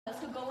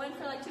go in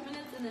for like 2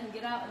 minutes and then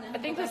get out and then. I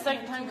think the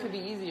second time could be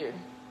easier.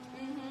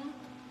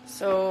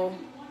 So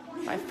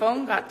my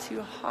phone got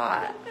too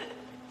hot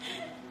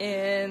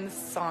in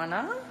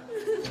sauna,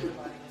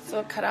 so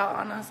it cut out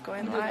on us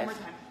going live.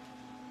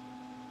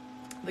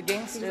 The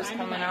gangster's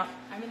coming out.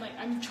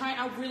 I'm trying.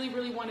 I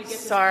really want to get this.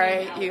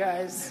 Sorry, you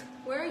guys.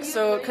 Where are you?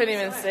 So it couldn't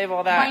even save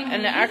all that,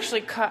 and it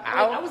actually cut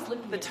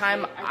out the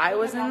time I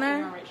was in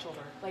there.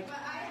 Like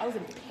I was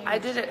in pain. I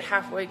did it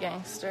halfway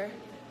gangster.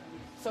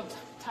 So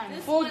time.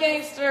 Full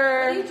gangster.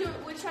 What are you doing?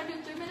 We're trying to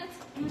do 3 minutes.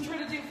 I'm gonna try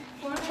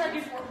to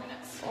do 4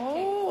 minutes.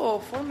 Oh,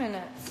 4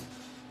 minutes.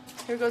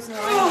 Here goes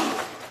another.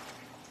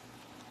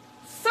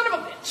 Son of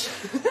a bitch.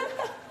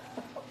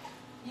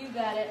 You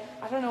got it.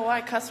 I don't know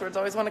why cuss words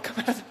always want to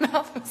come out of the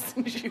mouth as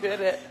soon as you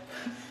hit it.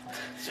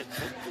 You're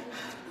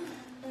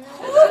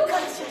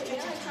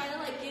trying to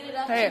like get it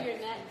up to your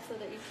neck so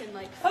that you can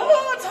like.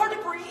 Oh, it's hard to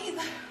breathe.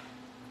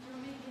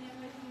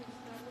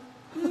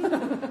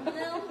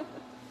 No.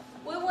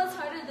 What was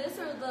harder, this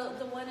or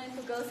the one in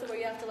Pagosa where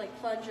you have to like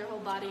plunge your whole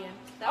body in?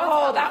 That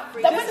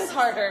one is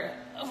harder.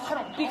 Oh, I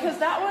don't know. Because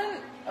that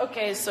one.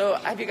 Okay, so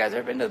have you guys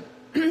ever been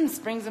to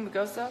Springs in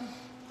Pagosa?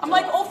 I'm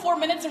like, 4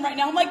 minutes, and right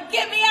now I'm like,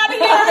 get me out of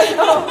here.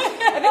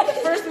 I think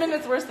the first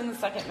minute's worse than the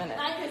second minute.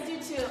 I could do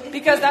too.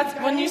 Because that's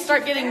when you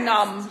start getting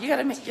numb. You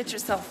gotta get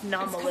yourself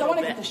numb a Because I little want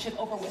to bit. get this shit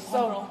over with.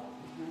 So,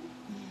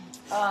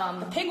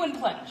 the penguin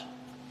plunge.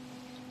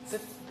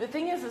 The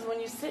thing is when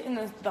you sit in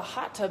the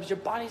hot tubs, your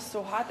body's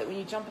so hot that when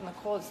you jump in the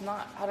cold, it's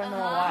not. I don't know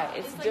why.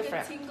 It's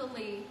different. Like a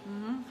tingly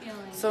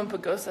feeling. So in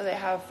Pagosa, they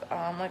have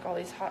like all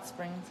these hot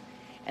springs,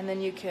 and then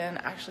you can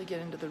actually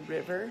get into the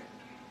river.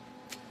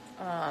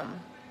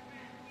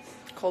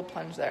 Cold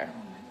plunge there. Oh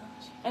my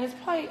gosh. And it's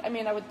probably, I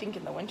mean, I would think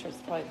in the winter it's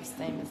probably the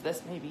same as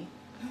this, maybe.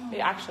 Maybe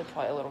actually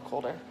probably a little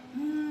colder.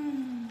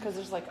 Because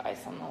there's like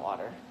ice on the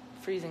water.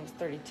 Freezing's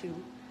 32,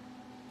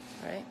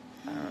 right?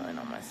 I don't really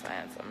know my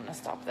science. I'm going to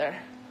stop there.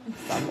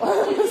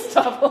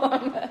 Stop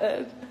on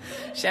that.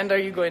 Shanda, are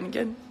you going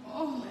again?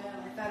 Oh, well,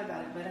 I thought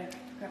about it, but I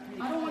got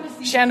pretty. I don't want to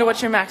see. Shanda,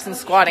 what's your max in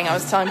squatting? I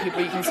was telling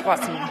people you can squat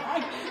some.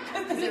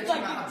 It's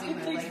like,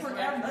 it takes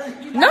forever.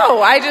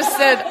 No, I just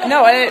said,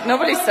 no,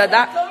 nobody said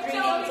that.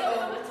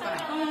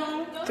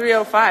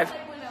 305.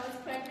 When I was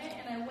pregnant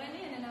and I went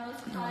in and I was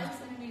 5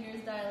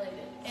 centimeters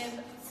dilated.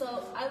 And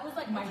so I was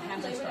like, My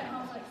hands are labor at sweating.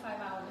 home for like 5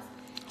 hours.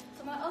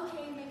 So I'm like,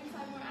 okay, maybe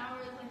 5 more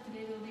hours, like the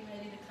baby will be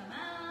ready to come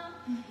out.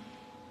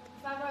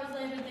 5 hours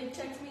later, they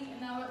checked me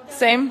and now they're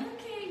Same. like,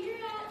 okay,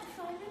 you're at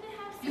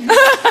 5.5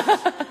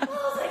 centimeters. I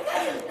was like,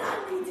 that is not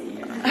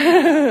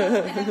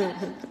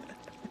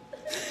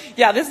easy.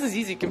 Yeah, this is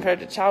easy compared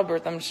to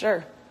childbirth, I'm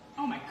sure.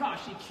 Oh my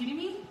gosh, are you kidding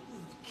me?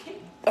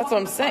 That's what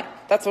I'm saying.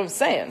 That's what I'm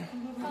saying.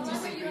 How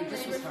long were you in labor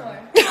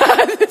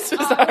for? This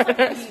was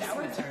harder.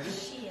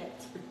 Shit.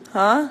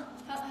 Huh?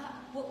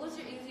 What was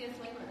your easiest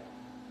labor?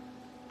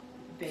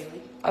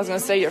 Bailey. I was gonna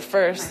say your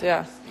first,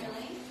 yeah.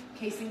 Really?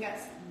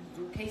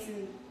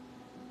 Casey,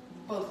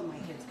 both of my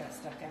kids got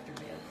stuck after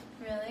Bailey.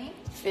 Really?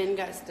 Finn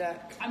got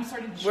stuck I'm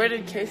starting to Where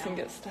shake did right Casey now.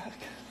 get stuck?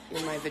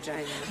 in my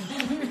vagina.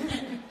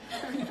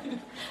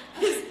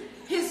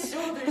 His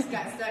shoulders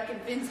got stuck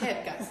and Finn's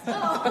head got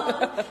stuck.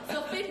 Oh,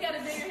 so Finn got a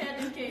bigger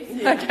head than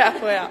Casey. Like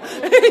halfway out.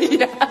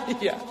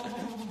 yeah.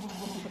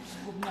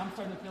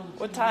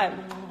 What time?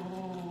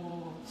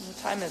 What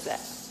time is it?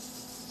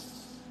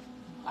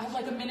 I have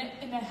like a minute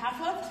and a half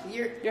left.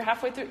 You're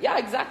halfway through? Yeah,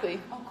 exactly.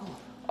 Oh, cool.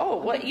 Oh,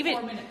 what? Like Even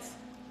 4 minutes.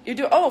 you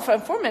do?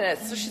 4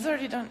 minutes. So she's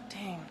already done.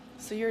 Dang.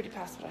 So you already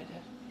passed what I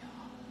did.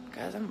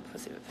 Guys, I'm a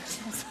pussy with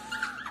this.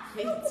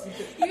 You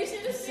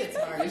should have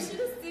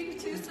seen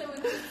too. So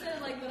when she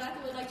said like when I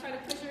would like try to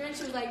push her in,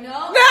 she was like,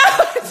 no,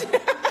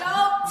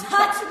 don't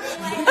touch me.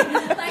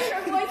 Like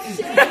her voice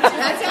changed.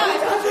 That's how I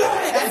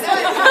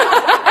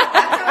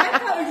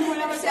told you when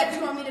I said, "Do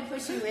you want me to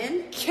push you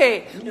in?"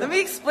 Okay, let me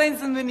explain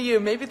something to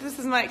you. Maybe this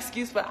is my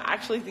excuse, but I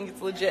actually think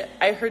it's legit.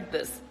 I heard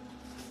this.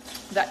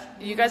 That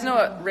you guys know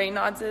what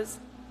Raynaud's is?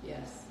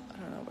 Yes. I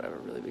don't know, but I have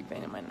a really big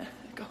vein in my neck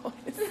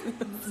always.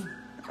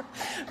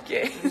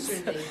 Okay.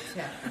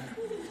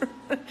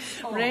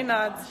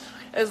 Raynaud's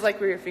is like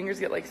where your fingers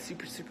get like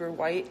super, super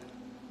white.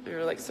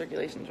 Your like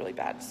circulation's really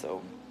bad.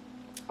 So,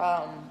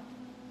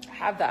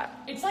 have that.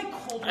 It's like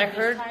colder I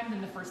heard this time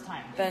than the first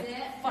time. Then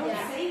Fuck Yeah.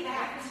 yeah. Say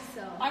that.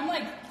 So I'm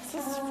like,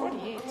 this is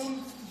 48. it's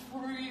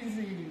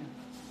freezing.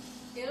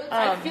 it'll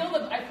I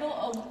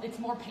feel it's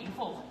more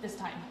painful this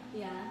time.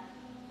 yeah.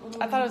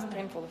 I thought it was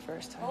painful the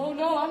first time. Oh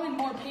no, I'm in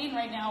more pain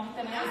right now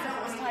than I was the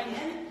first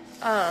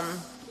time.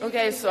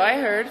 Okay, so I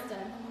heard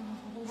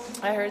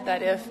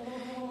that if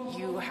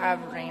you have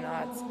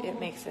Raynaud's, it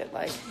makes it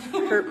like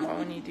hurt more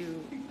when you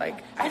do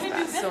like ice didn't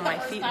do baths. this So the my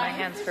first feet and my time.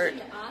 hands hurt.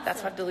 That's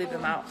why I have to leave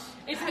them out.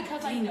 It's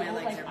because I know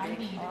like I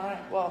need. All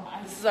right. Well,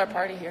 this is our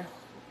party here.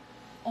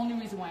 Only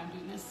reason why I'm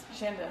doing this.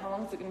 Shanda, how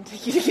long is it going to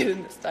take you to get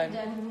in this time?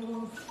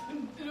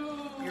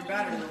 Your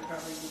battery will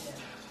probably be dead.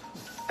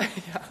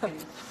 Yeah.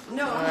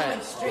 No, I'm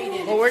going straight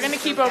in. Well, we're going to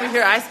keep over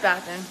here ice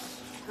bathing.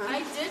 I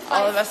did.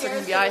 All of buy us are going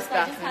to be stairs, ice so I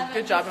just bathing. have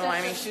Good a job, set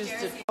Naomi. of Shoes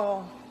stairs. to.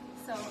 Oh.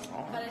 So,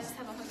 but I just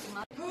have a hook 'em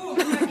up. Oh,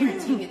 my not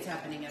guaranteeing it's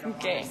happening at all,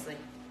 Okay. honestly.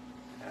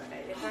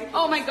 If I could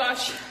Oh my just-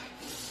 gosh.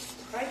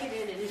 If I get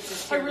in and it's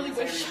just I really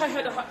wish I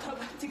had a hot tub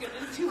to get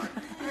into.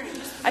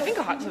 I think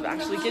a hot tub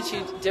actually gets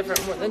you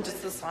different more than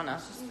just the sauna.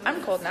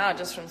 I'm cold now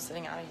just from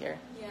sitting out of here.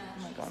 Yeah.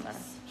 I'm not going there.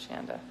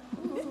 Shanda.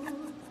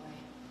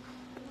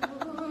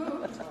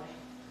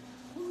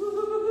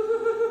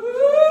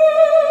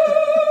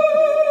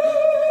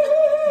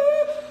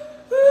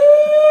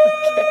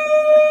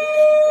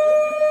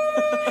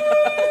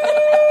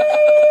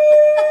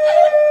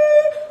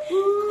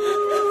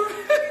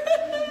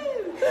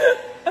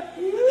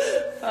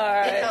 All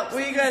right. helps.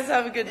 Well, you guys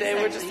have a good day.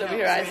 We're just over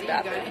here ice Ready? You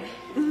got bathing.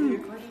 it? You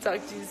recording?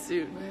 Talk to you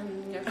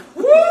soon.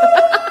 Yeah.